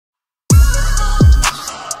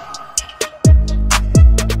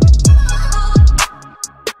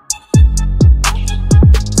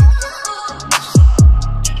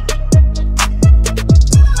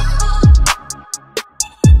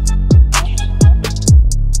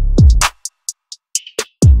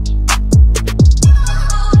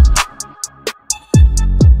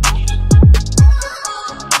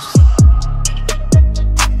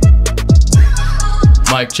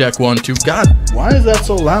check 1 2. God, why is that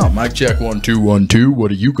so loud? Mic check 1 2 1 2.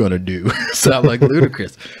 What are you gonna do? Sound like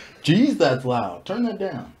ludicrous. Jeez, that's loud. Turn that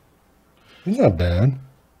down. It's not bad.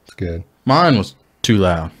 It's good. Mine was too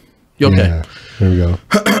loud. You okay? Yeah, there we go.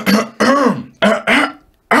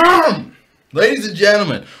 Ladies and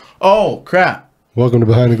gentlemen. Oh crap. Welcome to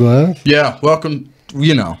Behind the Glass. Yeah, welcome.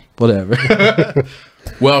 You know, whatever.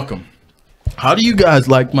 Welcome. How do you guys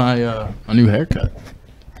like my new haircut?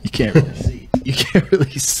 You can't really see. You can't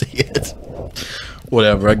really see it.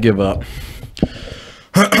 Whatever, I give up.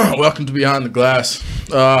 Welcome to Behind the Glass.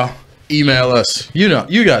 Email us. You know,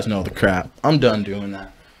 you guys know the crap. I'm done doing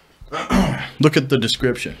that. Look at the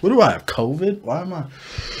description. What do I have? COVID? Why am I?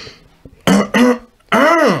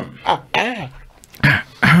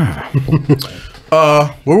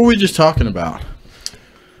 What were we just talking about?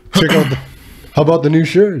 Check out how about the new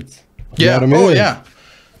shirts? Yeah. Oh yeah.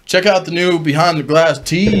 Check out the new Behind the Glass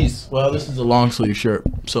tees. Well, this is a long sleeve shirt,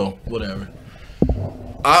 so whatever.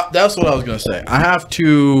 That's what I was gonna say. I have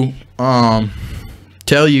to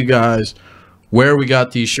tell you guys where we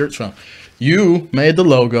got these shirts from. You made the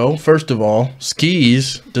logo, first of all.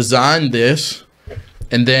 Skis designed this,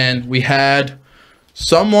 and then we had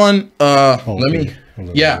someone.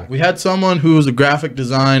 We had someone who was a graphic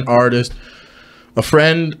design artist, a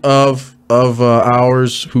friend of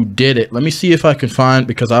ours who did it. Let me see if I can find,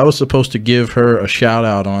 because I was supposed to give her a shout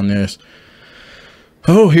out on this.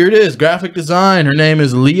 Oh, here it is. Graphic design. Her name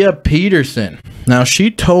is Leah Peterson. Now she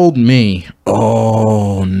told me,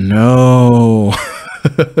 oh no,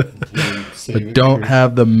 I don't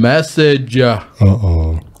have the message.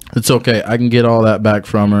 Uh-oh. It's okay. I can get all that back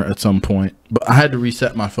from her at some point, but I had to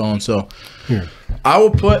reset my phone. So here, I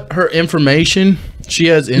will put her information. She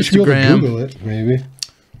has Instagram. Google it, maybe.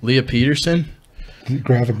 Leah Peterson,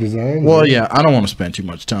 graphic design. Well, yeah, I don't want to spend too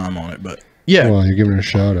much time on it, but yeah. Well, you're giving her a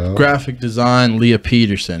shout out. Graphic design, Leah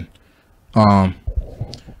Peterson. What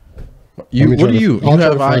do you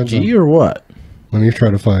have IG or what? Let me try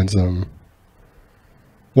to find some.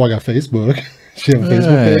 Well, I got Facebook. She have a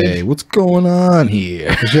Facebook page? Hey, what's going on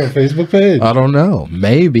here? Does she have a Facebook page? I don't know.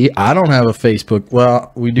 Maybe. I don't have a Facebook.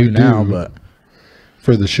 Well, we do now, but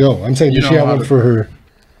for the show. I'm saying, does she have one for her?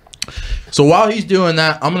 So while he's doing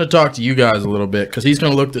that, I'm going to talk to you guys a little bit because he's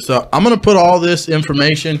going to look this up. I'm going to put all this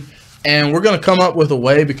information, and we're going to come up with a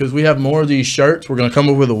way, because we have more of these shirts. We're going to come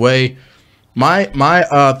up with a way. My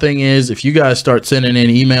thing is, if you guys start sending in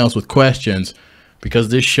emails with questions, because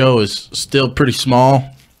this show is still pretty small,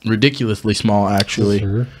 ridiculously small, actually.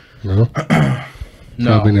 Sure. No. No.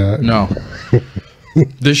 Probably not. No.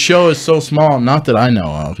 This show is so small, not that I know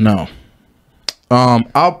of. No.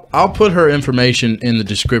 I'll put her information in the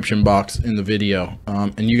description box in the video,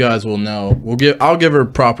 and you guys will know. I'll give her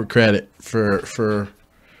proper credit for.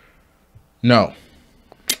 No.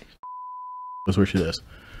 That's where she is.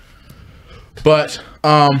 But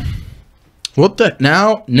what the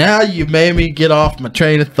now you made me get off my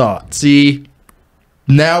train of thought. See,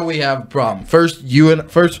 now we have a problem. First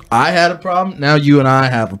I had a problem. Now you and I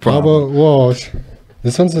have a problem. How about, well,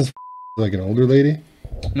 this one says like an older lady.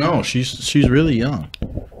 No, she's really young.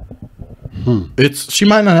 She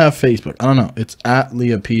might not have Facebook. I don't know. It's at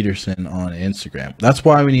Leah Peterson on Instagram. That's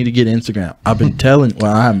why we need to get Instagram. I've been telling.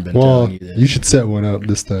 Well, I haven't been telling you this. You should set one up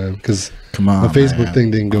this time, because come on, the Facebook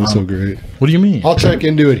thing didn't go so great. What do you mean? I'll check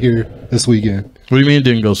into it here this weekend. What do you mean it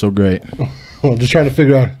didn't go so great? Well, I'm just trying to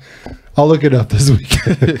figure out. I'll look it up this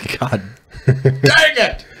weekend. God dang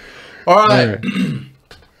it! All right.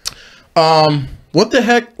 What the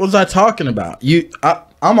heck was I talking about?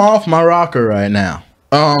 I'm off my rocker right now.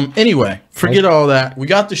 Anyway, forget all that. We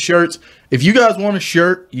got the shirts. If you guys want a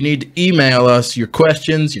shirt, you need to email us your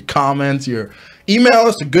questions, your comments, email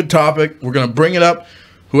us a good topic. We're going to bring it up.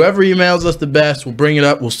 Whoever emails us the best, we'll bring it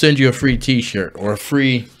up. We'll send you a free t-shirt or a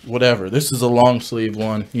free whatever. This is a long sleeve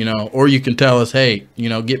one, or you can tell us, hey,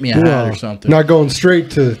 get me a hat or something. Not going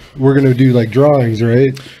straight to, we're going to do like drawings,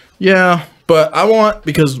 right? Yeah, but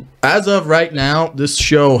because as of right now, this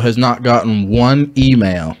show has not gotten one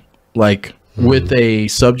email with a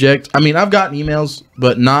subject. I mean, I've gotten emails,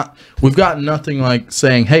 but we've gotten nothing like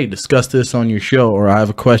saying, hey, discuss this on your show, or I have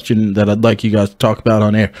a question that I'd like you guys to talk about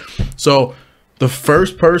on air. So the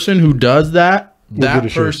first person who does that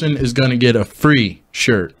person is going to get a free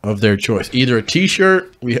shirt of their choice, either a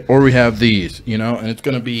t-shirt or we have these, and it's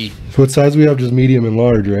going to be. So what size we have? Just medium and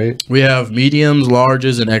large, right? We have mediums,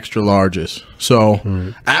 larges, and extra larges.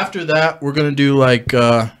 So after that, we're going to do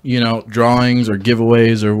drawings or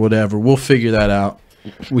giveaways or whatever. We'll figure that out.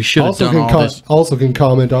 We should have done all this. Also can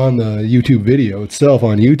comment on the YouTube video itself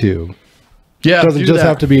on YouTube. Yeah, it doesn't just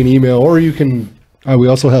have to be an email, or you can. We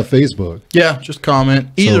also have Facebook. Yeah, just comment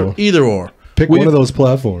either or. Pick one of those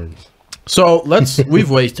platforms. So we've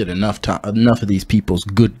wasted enough of these people's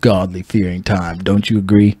good godly fearing time. Don't you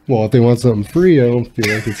agree? Well, if they want something free, I don't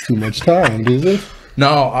feel like it's too much time, does it? No,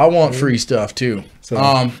 I want free stuff too.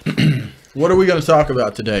 So. What are we going to talk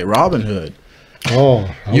about today? Robinhood. Oh,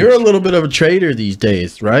 you're a little bit of a trader these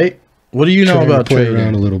days, right? What do you know about trading?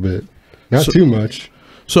 Around a little bit, not too much.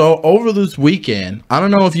 So over this weekend, I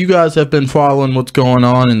don't know if you guys have been following what's going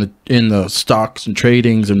on in the stocks and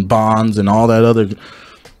tradings and bonds and all that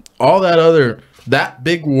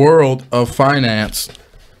big world of finance.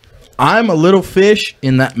 I'm a little fish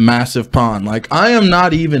in that massive pond. Like, I am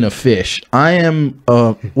not even a fish. I am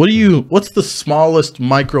what's the smallest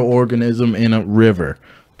microorganism in a river?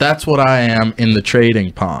 That's what I am in the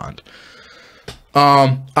trading pond.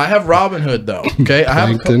 I have Robinhood though. Okay. I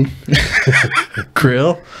have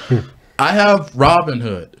krill. I have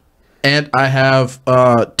Robinhood and I have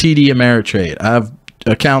TD Ameritrade. I have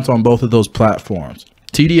accounts on both of those platforms.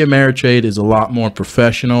 TD Ameritrade is a lot more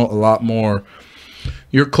professional, a lot more.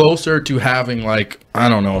 You're closer to having, like, I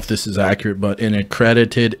don't know if this is accurate, but an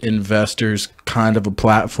accredited investors kind of a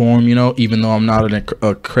platform, you know, even though I'm not an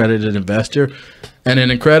accredited investor. And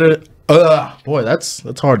an accredited, boy, that's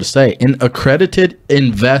hard to say. An accredited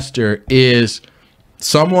investor is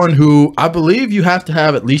someone who, I believe you have to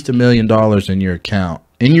have at least $1 million in your account,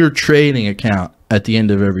 in your trading account at the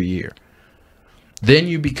end of every year. Then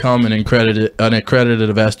you become an accredited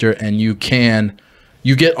investor, and you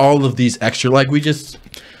get all of these extra, like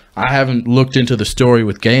I haven't looked into the story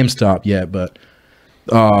with GameStop yet, but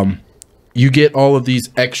you get all of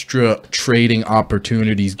these extra trading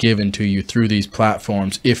opportunities given to you through these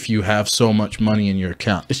platforms if you have so much money in your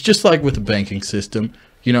account. It's just like with the banking system.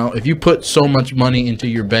 You know, if you put so much money into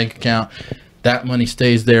your bank account, that money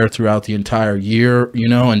stays there throughout the entire year, you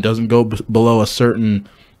know, and doesn't go below a certain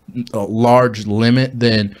large limit,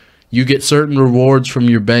 then you get certain rewards from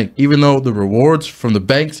your bank, even though the rewards from the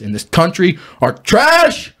banks in this country are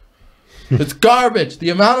trash. It's garbage. The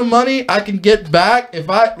amount of money I can get back,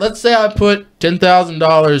 let's say I put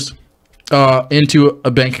 $10,000 into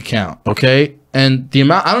a bank account, okay? And the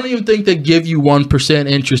amount, I don't even think they give you 1%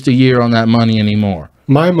 interest a year on that money anymore.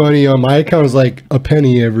 My money on my account is like a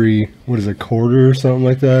penny every, quarter or something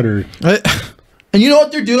like that, or. And you know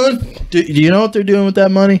what they're doing? Do you know what they're doing with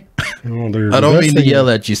that money? Well, I don't mean to yell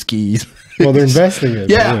at you, skis. Well, they're investing it.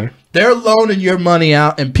 Yeah, they're loaning your money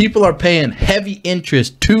out, and people are paying heavy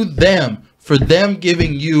interest to them for them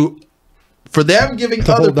giving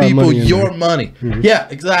other people your money. Mm-hmm. Yeah,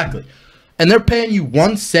 exactly. And they're paying you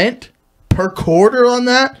 1 cent per quarter on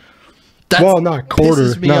that. Well, not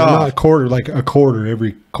quarter, not quarter, like a quarter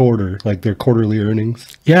every quarter, like their quarterly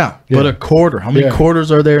earnings. Yeah, but a quarter. How many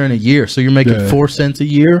quarters are there in a year? So you're making 4 cents a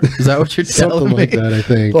year? Is that what you're telling me? Something like that, I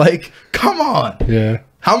think. Like, come on. Yeah.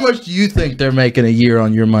 How much do you think they're making a year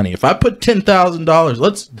on your money? If I put $10,000,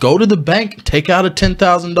 let's go to the bank and take out a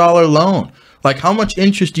 $10,000 loan. Like, how much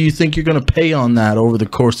interest do you think you're going to pay on that over the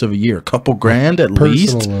course of a year? A couple grand at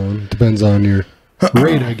least? Personal loan. Depends on your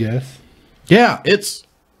rate, I guess. Yeah, it's...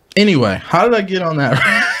 Anyway, how did I get on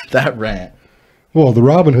that rant? Well, the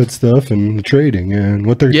Robinhood stuff and the trading and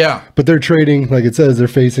what they're but they're trading, like it says, they're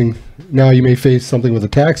facing now. You may face something with a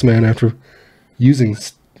tax man after using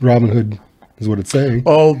Robinhood, is what it's saying.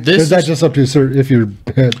 Oh, this is that just up to if you're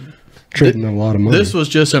trading a lot of money. This was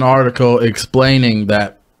just an article explaining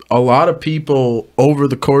that a lot of people over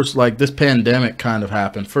the course, like this pandemic kind of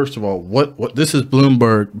happened. First of all, what this is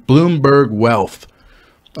Bloomberg Wealth.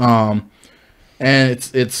 And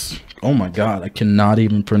it's oh my God, I cannot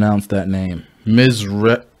even pronounce that name. Ms.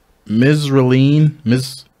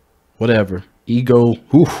 Whatever.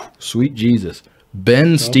 Sweet Jesus.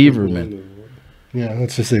 Ben Steverman. Yeah,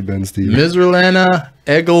 let's just say Ben Steverman. Mizralena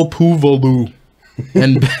Egelpuvalu.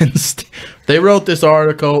 And they wrote this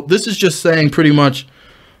article. This is just saying pretty much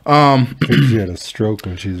I think she had a stroke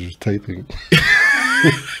when she was typing.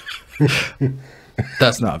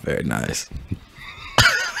 That's not very nice.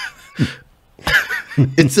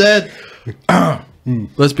 It said,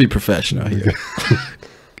 let's be professional here.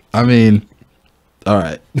 I mean, all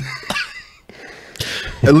right.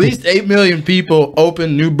 At least 8 million people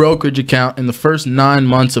opened new brokerage account in the first 9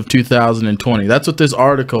 months of 2020. That's what this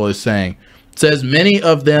article is saying. It says many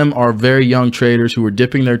of them are very young traders who were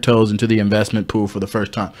dipping their toes into the investment pool for the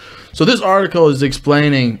first time. So this article is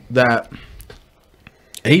explaining that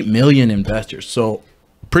 8 million investors. So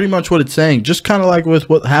pretty much what it's saying, just kind of like with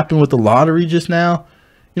what happened with the lottery just now.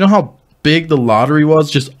 You know how big the lottery was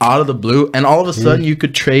just out of the blue, and all of a sudden you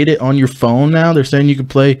could trade it on your phone now? They're saying you could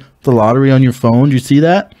play the lottery on your phone. Did you see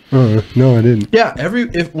that? No, I didn't. Yeah,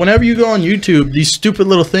 whenever you go on YouTube, these stupid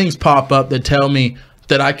little things pop up that tell me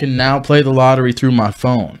that I can now play the lottery through my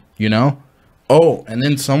phone, you know? Oh, and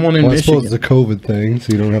then someone in Michigan. I suppose it's a COVID thing,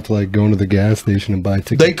 so you don't have to like go into the gas station and buy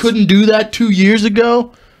tickets. They couldn't do that 2 years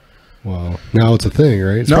ago. Well, now it's a thing,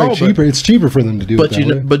 right? It's cheaper. It's cheaper for them to do it that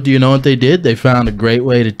way. But do you know what they did? They found a great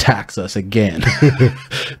way to tax us again.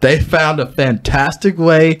 They found a fantastic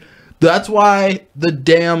way. That's why the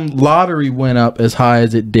damn lottery went up as high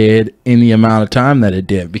as it did in the amount of time that it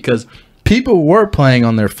did. Because people were playing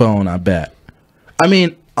on their phone, I bet. I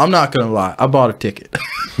mean, I'm not going to lie. I bought a ticket.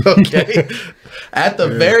 Okay? At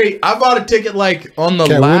the I bought a ticket like on the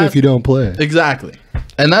Can't win if you don't play. Exactly.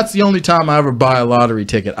 And that's the only time I ever buy a lottery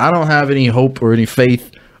ticket. I don't have any hope or any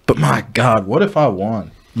faith, but my God, what if I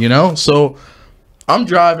won? You know? So I'm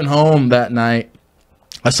driving home that night.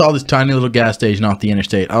 I saw this tiny little gas station off the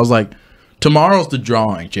interstate. I was like, tomorrow's the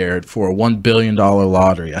drawing, Jared, for a $1 billion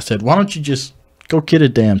lottery. I said, why don't you just go get a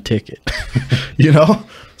damn ticket? You know?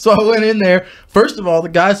 So I went in there. First of all, the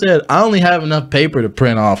guy said, I only have enough paper to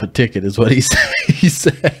print off a ticket, is what he said. He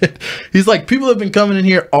said, he's like, people have been coming in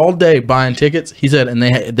here all day buying tickets. He said, and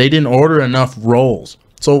they didn't order enough rolls.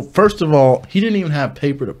 So first of all, he didn't even have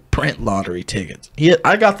paper to print lottery tickets.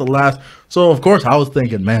 I got the last. So of course I was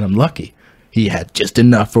thinking, man, I'm lucky. He had just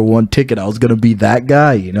enough for one ticket. I was going to be that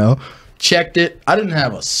guy, you know. Checked it. I didn't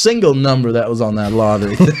have a single number that was on that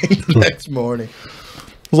lottery thing the next morning.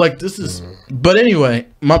 I was like, this is. But anyway,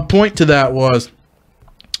 my point to that was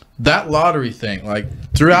that lottery thing. Like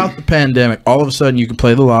throughout the pandemic, all of a sudden you can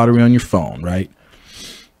play the lottery on your phone, right?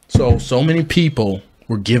 So many people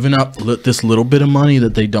were giving up this little bit of money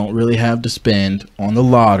that they don't really have to spend on the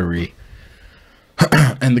lottery.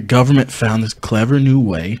 And the government found this clever new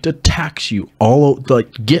way to tax you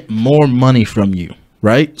like get more money from you,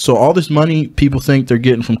 right? So all this money people think they're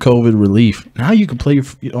getting from COVID relief, now you can play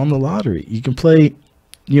on the lottery. You can play,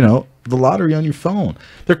 you know, the lottery on your phone.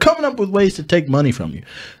 They're coming up with ways to take money from you.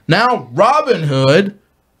 Now, Robinhood,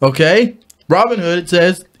 okay? Robinhood, it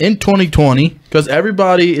says in 2020, because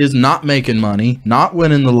everybody is not making money, not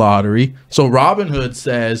winning the lottery. So Robinhood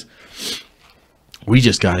says, we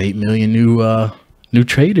just got 8 million new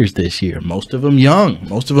traders this year. Most of them young,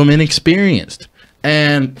 most of them inexperienced.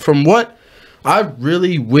 And from what I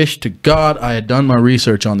really wish to God I had done my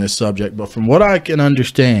research on this subject, but from what I can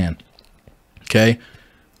understand, okay,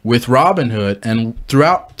 with Robinhood and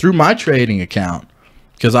through my trading account,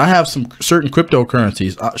 because I have some certain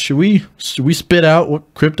cryptocurrencies. Should we spit out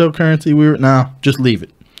what cryptocurrency we were? Nah, just leave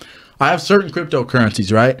it. I have certain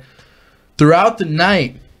cryptocurrencies, right? Throughout the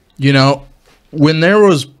night, you know, when there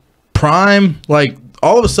was prime, like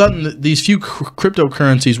all of a sudden these few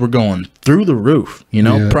cryptocurrencies were going through the roof, you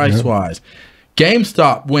know, price wise.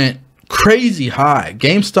 GameStop went crazy high.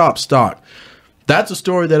 GameStop stock. That's a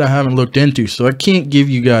story that I haven't looked into, so I can't give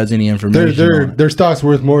you guys any information. Their stock's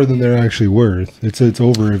worth more than they're actually worth. It's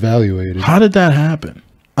over evaluated. How did that happen?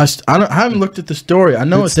 I haven't looked at the story. I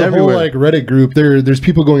know it's everywhere. Whole, like Reddit group. There's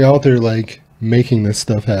people going out there like making this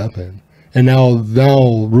stuff happen, and now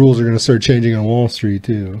rules are going to start changing on Wall Street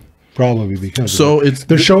too. Probably because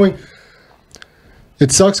they're showing.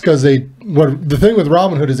 It sucks because the thing with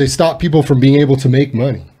Robinhood is they stop people from being able to make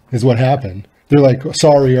money. Is what happened. They're like,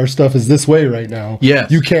 sorry, our stuff is this way right now. Yes.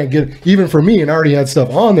 You can't get, even for me, and I already had stuff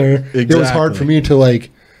on there. Exactly. It was hard for me to like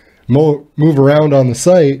move around on the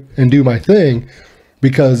site and do my thing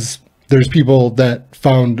because there's people that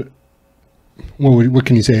found, what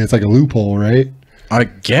can you say? It's like a loophole, right? I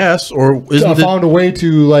guess, or I found a way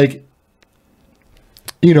to like,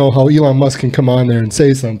 you know, how Elon Musk can come on there and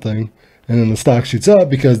say something and then the stock shoots up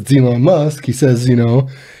because it's Elon Musk. He says, you know,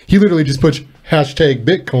 he literally just puts hashtag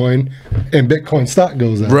Bitcoin and Bitcoin stock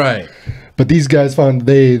goes up. Right. But these guys found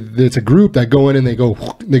it's a group that go in and they go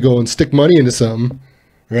and stick money into something,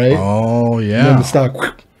 right? Oh yeah. And then the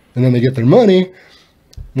stock, and then they get their money,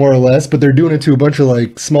 more or less. But they're doing it to a bunch of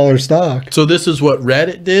like smaller stock. So this is what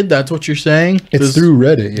Reddit did. That's what you're saying. It's through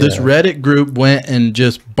Reddit. Yeah. This Reddit group went and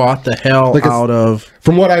just bought the hell out of.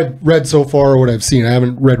 From what I've read so far, or what I've seen, I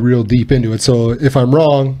haven't read real deep into it. So if I'm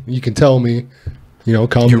wrong, you can tell me. You know,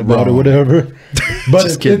 comment about it, whatever. But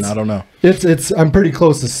just kidding. I don't know. I'm pretty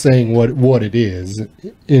close to saying what it is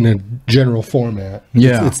in a general format.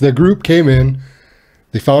 Yeah. It's the group came in,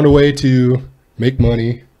 they found a way to make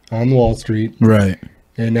money on Wall Street. Right.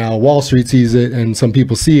 And now Wall Street sees it, and some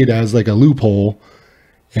people see it as like a loophole.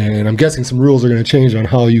 And I'm guessing some rules are going to change on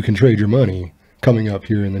how you can trade your money coming up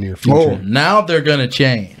here in the near future. Oh, now they're going to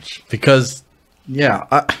change because,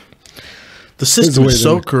 yeah, the system is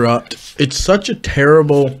so corrupt. It's such a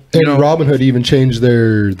terrible. And Robinhood even changed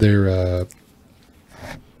their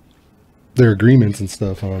agreements and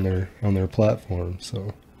stuff on their platform.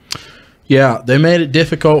 So Yeah, they made it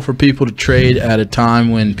difficult for people to trade at a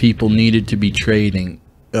time when people needed to be trading,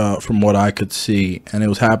 from what I could see. And it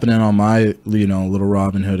was happening on my, little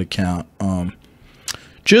Robinhood account.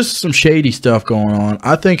 Just some shady stuff going on.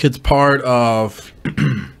 I think it's part of,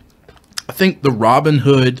 I think the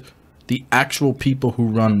Robinhood, the actual people who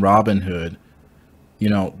run Robinhood,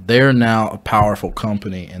 they're now a powerful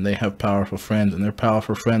company and they have powerful friends, and their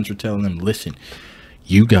powerful friends are telling them, listen,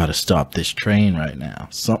 you got to stop this train right now.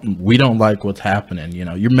 We don't like what's happening.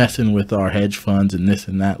 You're messing with our hedge funds and this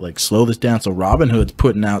and that. Like, slow this down. So Robinhood's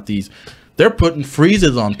putting out they're putting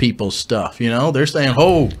freezes on people's stuff. They're saying,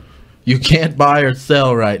 oh, you can't buy or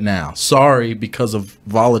sell right now. Sorry, because of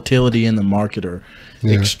volatility in the market or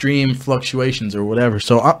extreme fluctuations or whatever.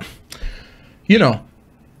 So,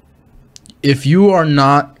 if you are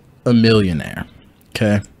not a millionaire,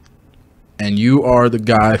 okay, and you are the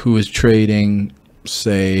guy who is trading,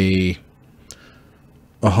 say,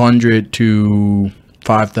 $100 to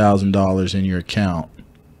 $5,000 in your account,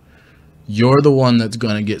 you're the one that's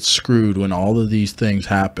going to get screwed when all of these things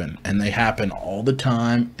happen, and they happen all the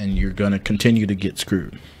time, and you're going to continue to get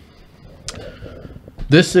screwed.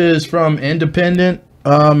 This is from Independent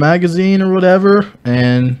magazine or whatever,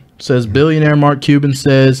 and says billionaire Mark Cuban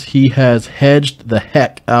says he has hedged the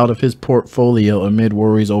heck out of his portfolio amid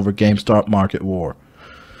worries over GameStop market war.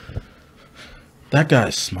 That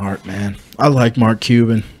guy's smart, man. I like Mark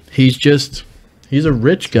Cuban. He's a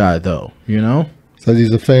rich guy, though, Says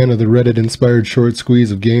he's a fan of the Reddit-inspired short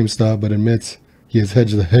squeeze of GameStop, but admits he has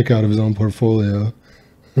hedged the heck out of his own portfolio.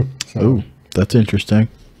 Oh, that's interesting.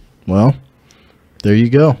 Well, there you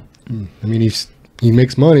go. I mean, he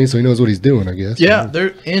makes money, so he knows what he's doing, I guess. Yeah,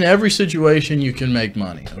 in every situation you can make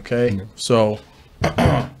money, okay? Yeah. So,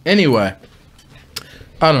 anyway,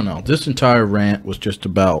 I don't know. This entire rant was just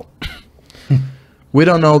about... We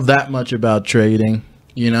don't know that much about trading,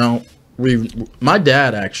 My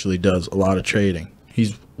dad actually does a lot of trading.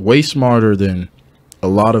 He's way smarter than a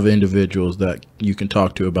lot of individuals that you can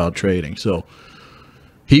talk to about trading. So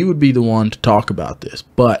he would be the one to talk about this.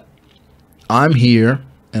 But I'm here,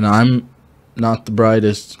 and I'm not the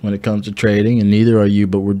brightest when it comes to trading, and neither are you.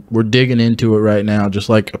 But we're digging into it right now, just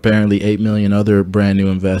like apparently 8 million other brand new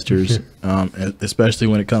investors, especially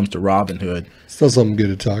when it comes to Robinhood. Still something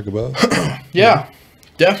good to talk about. Yeah.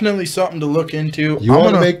 Definitely something to look into. You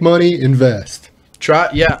want to make money, invest.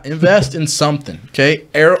 Invest in something, okay?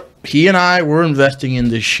 He and I, we're investing in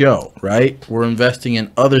this show, right? We're investing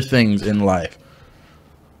in other things in life.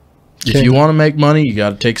 If you want to make money, you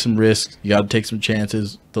got to take some risks. You got to take some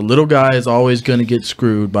chances. The little guy is always going to get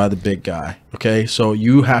screwed by the big guy, okay? So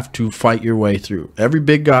you have to fight your way through. Every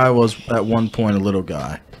big guy was at one point a little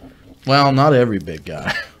guy. Well, not every big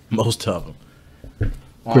guy. Most of them.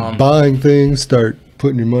 Quit buying things, start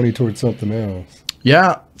putting your money towards something else.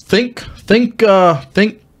 Yeah, think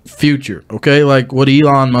future, okay? Like what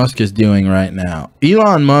Elon Musk is doing right now.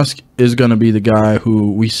 Elon Musk is going to be the guy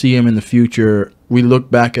who we see him in the future. We look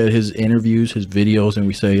back at his interviews, his videos, and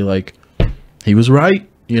we say, like, he was right.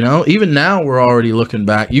 Even now we're already looking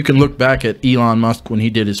back. You can look back at Elon Musk when he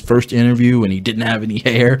did his first interview when he didn't have any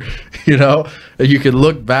hair, and you could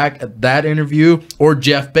look back at that interview, or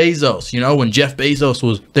Jeff Bezos, when Jeff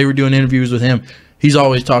Bezos they were doing interviews with him. He's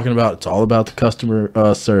always talking about, it's all about the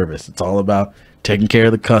customer service. It's all about taking care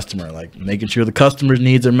of the customer, like making sure the customer's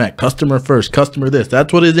needs are met. Customer first, customer this.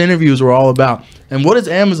 That's what his interviews were all about. And what is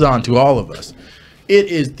Amazon to all of us? It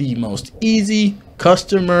is the most easy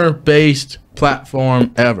customer-based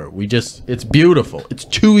platform ever. It's beautiful. It's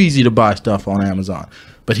too easy to buy stuff on Amazon.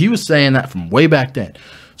 But he was saying that from way back then.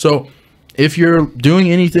 So if you're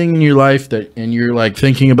doing anything in your life and you're like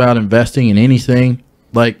thinking about investing in anything,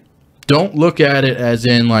 like, don't look at it as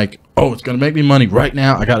in like, oh, it's going to make me money right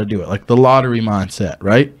now, I got to do it. Like the lottery mindset,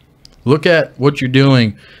 right? Look at what you're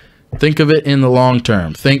doing. Think of it in the long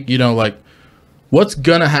term. Think, like, what's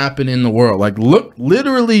going to happen in the world? Like,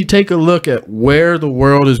 literally take a look at where the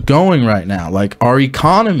world is going right now. Like our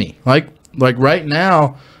economy, like right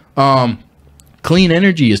now, clean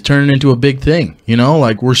energy is turning into a big thing.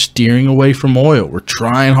 Like we're steering away from oil. We're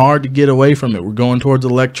trying hard to get away from it. We're going towards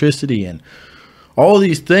electricity and all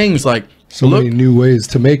these things. Like, so many new ways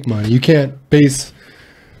to make money. You can't base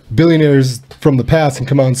billionaires from the past and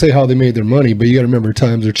come out and say how they made their money, but you got to remember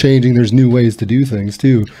times are changing. There's new ways to do things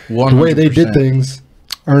too. 100%. The way they did things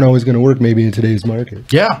aren't always going to work maybe in today's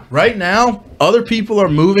market. Yeah, right now other people are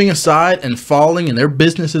moving aside and falling, and their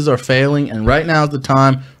businesses are failing, and right now is the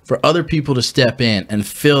time for other people to step in and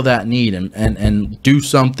fill that need and do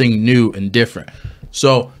something new and different.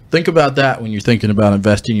 So think about that when you're thinking about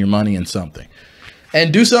investing your money in something.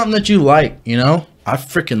 And do something that you like, I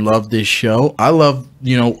freaking love this show. I love,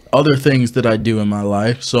 you know, other things that I do in my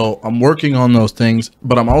life. So I'm working on those things,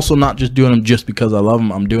 but I'm also not just doing them just because I love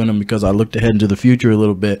them. I'm doing them because I looked ahead into the future a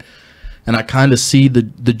little bit, and I kind of see the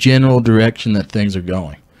general direction that things are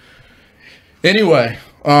going. Anyway,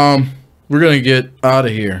 we're going to get out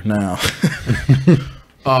of here now.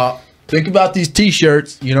 Think about these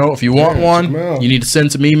t-shirts. You know, if you want one, you need to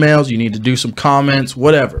send some emails. You need to do some comments,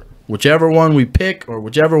 whatever. Whichever one we pick or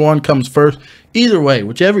whichever one comes first. Either way,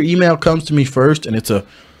 whichever email comes to me first and it's a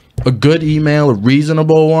good email, a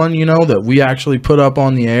reasonable one, you know, that we actually put up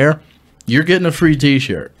on the air, you're getting a free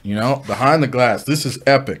t-shirt, you know, behind the glass. This is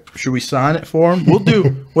epic. Should we sign it for him? We'll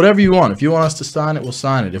do whatever you want. If you want us to sign it, we'll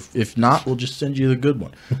sign it. If not, we'll just send you the good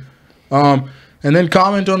one. And then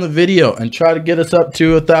comment on the video and try to get us up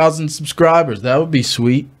to 1,000 subscribers. That would be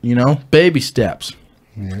sweet, you know, baby steps.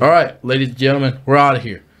 Yeah. All right, ladies and gentlemen, we're out of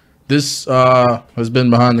here. This has been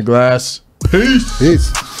Behind the Glass. Peace. Peace.